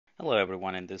Hello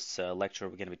everyone, in this lecture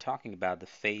we're going to be talking about the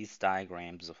phase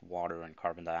diagrams of water and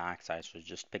carbon dioxide. So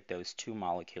just pick those two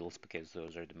molecules because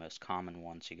those are the most common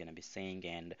ones you're going to be seeing,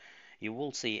 and you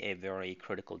will see a very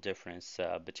critical difference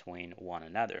between one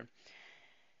another.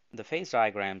 The phase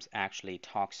diagrams actually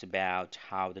talks about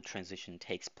how the transition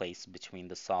takes place between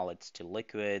the solids to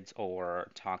liquids,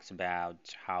 or talks about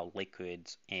how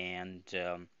liquids and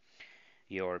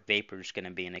your vapor is going to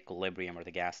be in equilibrium, or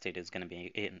the gas state is going to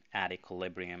be at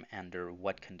equilibrium under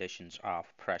what conditions of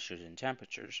pressures and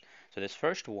temperatures. So this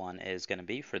first one is going to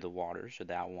be for the water, so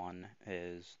that one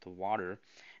is the water,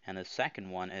 and the second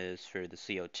one is for the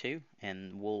CO2.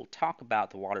 And we'll talk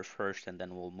about the water first, and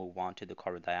then we'll move on to the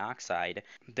carbon dioxide.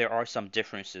 There are some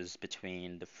differences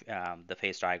between the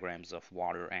phase diagrams of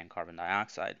water and carbon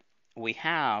dioxide. We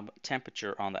have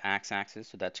temperature on the x-axis,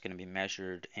 so that's going to be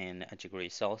measured in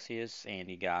degrees Celsius, and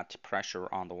you got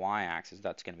pressure on the y-axis,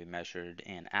 that's going to be measured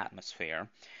in atmosphere.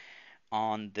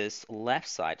 On this left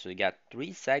side, so you got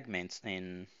three segments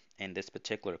in this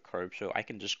particular curve, so I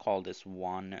can just call this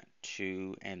 1,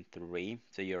 2, and 3.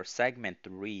 So your segment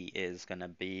 3 is going to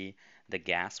be the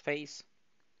gas phase.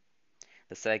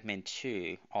 The segment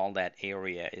 2, all that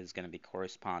area is going to be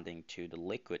corresponding to the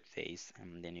liquid phase,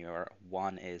 and then your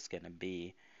 1 is going to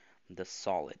be the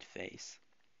solid phase.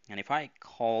 And if I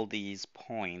call these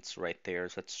points right there,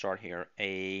 so let's start here,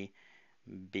 A,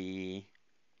 B,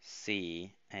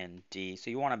 C, and D. So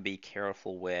you want to be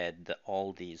careful with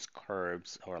all these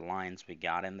curves or lines we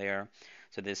got in there.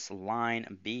 So this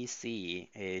line BC,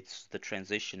 it's the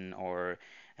transition or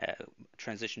uh,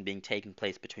 transition being taken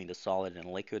place between the solid and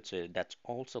liquid. So that's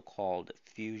also called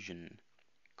fusion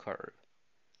curve.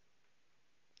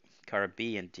 Curve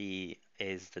B and D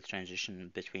is the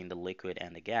transition between the liquid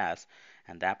and the gas,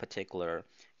 and that particular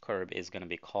curve is going to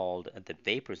be called the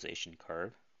vaporization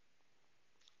curve.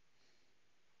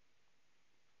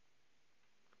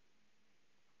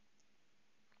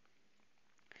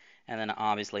 And then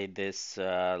obviously this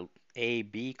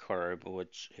AB curve,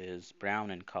 which is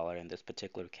brown in color in this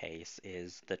particular case,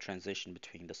 is the transition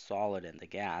between the solid and the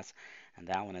gas, and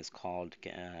that one is called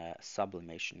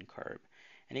sublimation curve.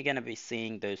 And you're going to be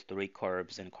seeing those three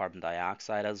curves in carbon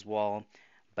dioxide as well,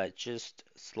 but just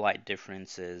slight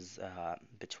differences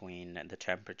between the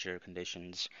temperature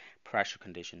conditions, pressure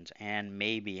conditions, and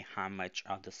maybe how much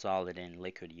of the solid and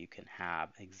liquid you can have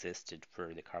existed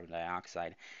for the carbon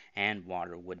dioxide, and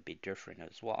water would be different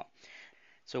as well.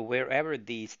 So wherever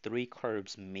these three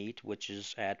curves meet, which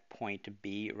is at point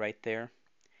B right there,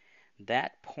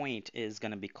 that point is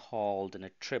going to be called a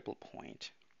triple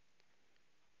point.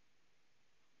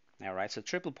 All right, so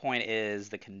triple point is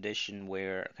the condition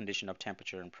of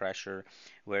temperature and pressure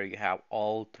where you have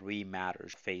all three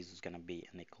matters phase is going to be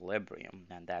in equilibrium,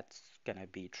 and that's going to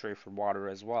be true for water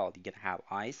as well. You're going to have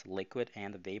ice, liquid,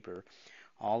 and the vapor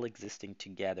all existing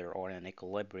together or in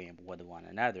equilibrium with one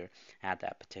another at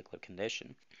that particular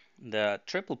condition. The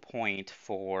triple point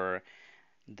for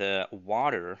the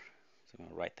water, so I'm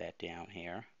going to write that down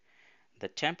here. The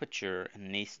temperature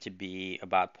needs to be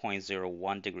about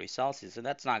 0.01 degrees Celsius, and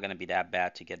that's not going to be that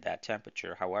bad to get that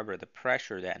temperature. However, the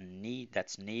pressure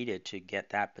that's needed to get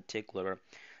that particular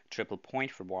triple point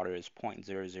for water is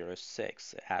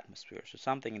 0.006 atmosphere. So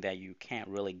something that you can't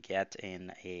really get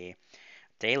in a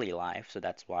daily life. So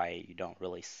that's why you don't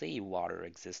really see water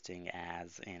existing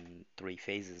as in three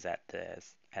phases at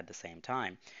the same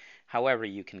time. However,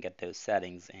 you can get those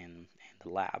settings in the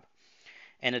lab.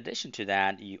 In addition to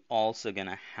that, you also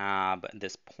gonna have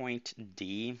this point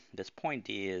D. This point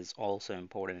D is also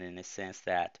important in the sense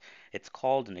that it's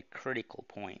called a critical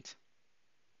point.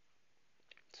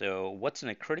 So what's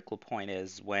a critical point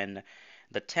is when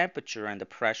the temperature and the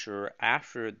pressure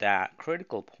after that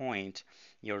critical point,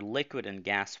 your liquid and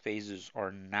gas phases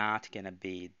are not going to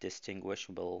be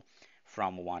distinguishable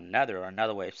from one another. Or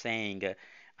another way of saying,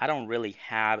 I don't really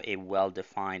have a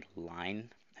well-defined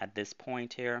line at this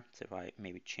point here. So if I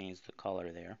maybe change the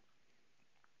color there.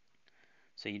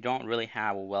 So you don't really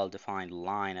have a well-defined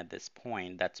line at this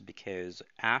point. That's because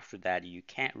after that you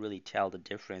can't really tell the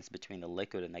difference between the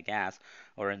liquid and the gas,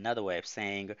 or another way of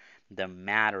saying the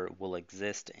matter will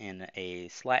exist in a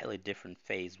slightly different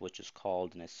phase, which is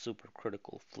called in a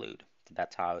supercritical fluid. So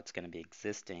that's how it's going to be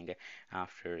existing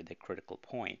after the critical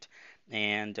point.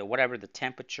 And whatever the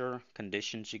temperature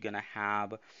conditions you're going to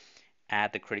have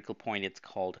at the critical point, it's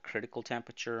called critical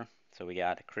temperature. So we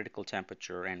got a critical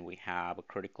temperature and we have a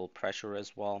critical pressure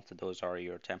as well. So those are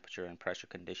your temperature and pressure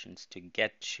conditions to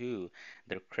get to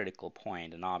the critical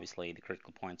point. And obviously the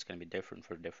critical point is going to be different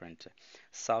for different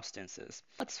substances.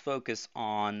 Let's focus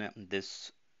on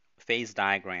this phase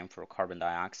diagram for carbon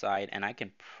dioxide, and I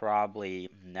can probably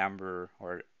number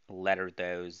or letter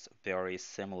those very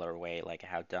similar way, like I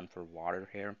have done for water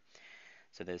here.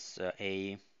 So this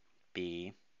A,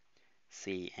 B,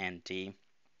 C, and D.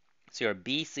 So your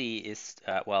BC is,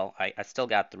 well, I still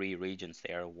got three regions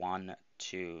there. One,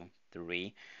 two,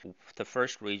 three. The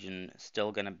first region is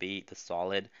still going to be the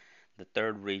solid. The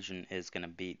third region is going to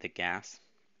be the gas.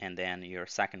 And then your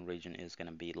second region is going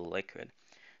to be the liquid.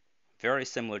 Very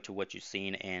similar to what you've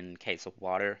seen in case of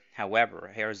water.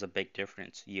 However, here's a big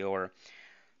difference. Your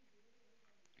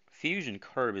fusion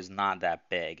curve is not that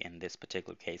big in this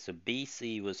particular case. So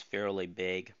BC was fairly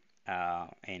big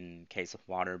in case of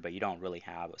water, but you don't really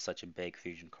have such a big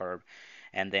fusion curve.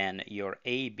 And then your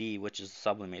AB, which is the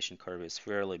sublimation curve, is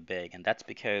fairly big, and that's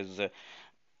because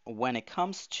when it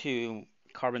comes to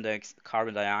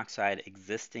carbon dioxide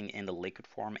existing in the liquid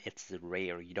form, it's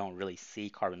rare. You don't really see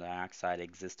carbon dioxide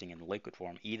existing in the liquid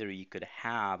form. Either you could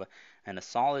have in a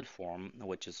solid form,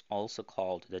 which is also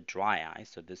called the dry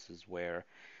ice. So this is where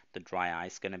the dry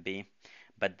ice is going to be.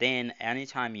 But then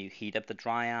anytime you heat up the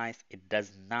dry ice, it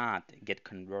does not get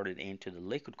converted into the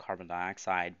liquid carbon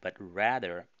dioxide, but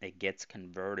rather it gets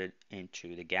converted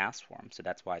into the gas form. So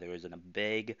that's why there isn't a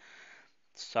big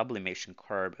sublimation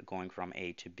curve going from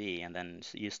A to B. And then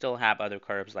you still have other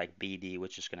curves like BD,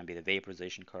 which is going to be the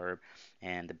vaporization curve,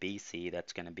 and the BC,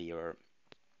 that's going to be your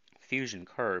fusion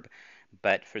curve.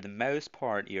 But for the most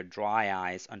part, your dry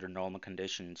ice under normal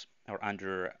conditions or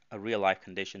under real life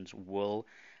conditions will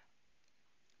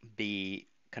be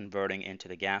converting into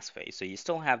the gas phase. So you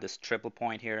still have this triple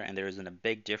point here, and there isn't a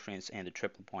big difference in the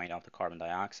triple point of the carbon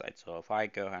dioxide. So if I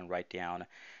go ahead and write down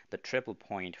the triple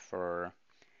point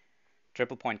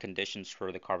conditions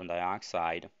for the carbon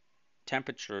dioxide,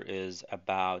 temperature is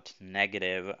about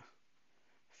negative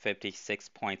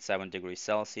 56.7 degrees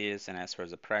Celsius, and as far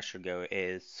as the pressure go,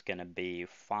 it's going to be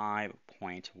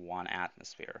 5.1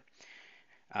 atmosphere.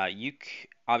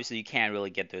 Obviously you can't really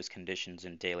get those conditions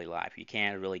in daily life. You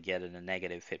can't really get in a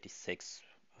negative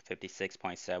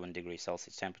 56.7 degrees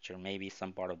Celsius temperature. Maybe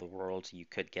some part of the world you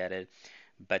could get it,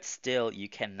 but still you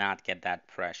cannot get that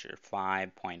pressure,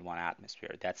 5.1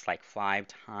 atmosphere. That's like 5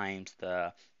 times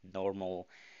the normal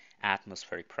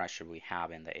atmospheric pressure we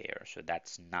have in the air. So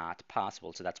that's not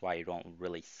possible. So that's why you don't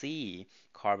really see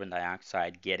carbon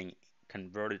dioxide getting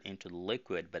converted into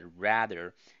liquid, but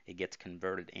rather it gets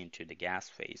converted into the gas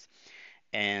phase.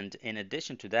 And in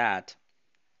addition to that,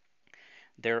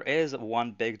 there is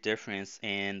one big difference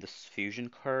in the fusion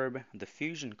curve. The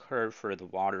fusion curve for the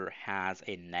water has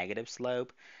a negative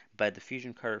slope, but the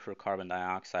fusion curve for carbon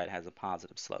dioxide has a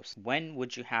positive slope. When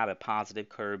would you have a positive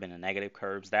curve and a negative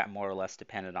curves? That more or less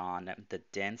depended on the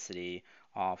density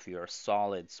of your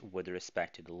solids with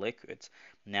respect to the liquids.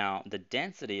 Now, the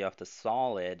density of the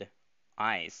solid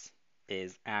ice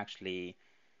is actually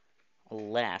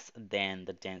less than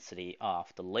the density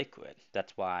of the liquid.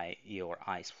 That's why your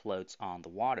ice floats on the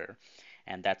water.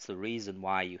 And that's the reason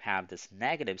why you have this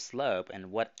negative slope.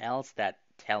 And what else that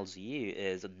tells you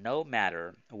is no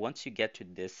matter, once you get to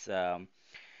this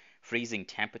freezing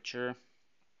temperature,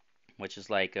 which is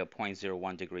like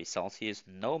 0.01 degrees Celsius,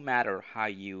 no matter how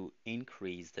you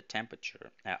increase the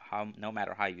temperature, no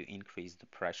matter how you increase the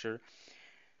pressure,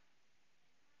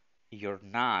 you're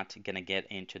not going to get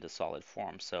into the solid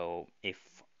form. So if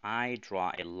I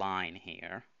draw a line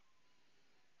here,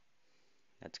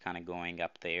 that's kind of going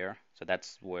up there. So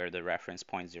that's where the reference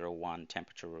 0.01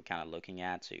 temperature we're kind of looking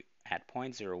at. So at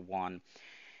 0.01,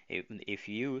 if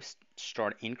you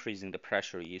start increasing the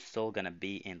pressure, you're still going to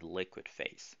be in the liquid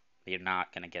phase. You're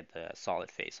not going to get the solid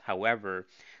phase. However,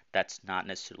 that's not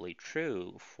necessarily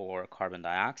true for carbon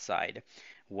dioxide.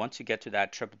 Once you get to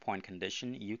that triple point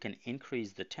condition, you can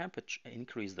increase the temperature,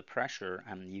 increase the pressure,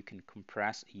 and you can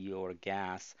compress your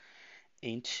gas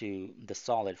into the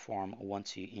solid form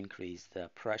once you increase the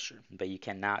pressure. But you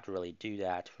cannot really do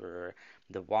that for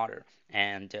the water.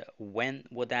 And when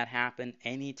would that happen?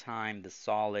 Anytime the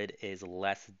solid is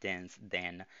less dense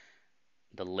than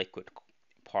the liquid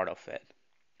part of it.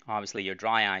 Obviously, your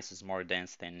dry ice is more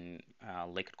dense than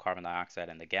liquid carbon dioxide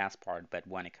and the gas part, but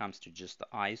when it comes to just the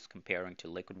ice comparing to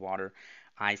liquid water,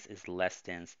 ice is less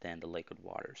dense than the liquid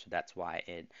water. So that's why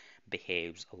it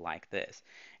behaves like this.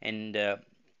 And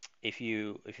if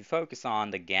you focus on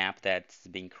the gap that's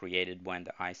being created when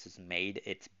the ice is made,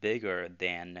 it's bigger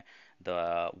than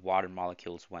the water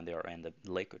molecules when they are in the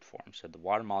liquid form. So the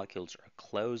water molecules are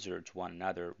closer to one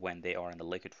another when they are in the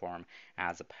liquid form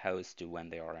as opposed to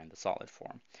when they are in the solid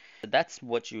form. So that's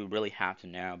what you really have to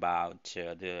know about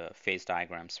the phase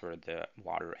diagrams for the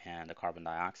water and the carbon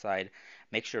dioxide.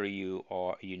 Make sure you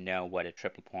know what a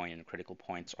triple point and critical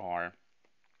points are.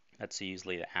 That's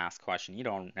usually the asked question. You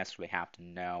don't necessarily have to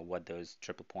know what those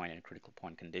triple point and critical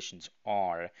point conditions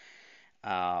are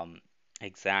um,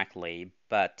 exactly,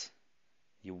 but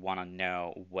you want to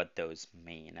know what those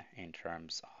mean in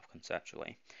terms of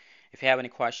conceptually. If you have any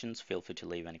questions, feel free to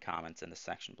leave any comments in the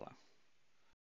section below.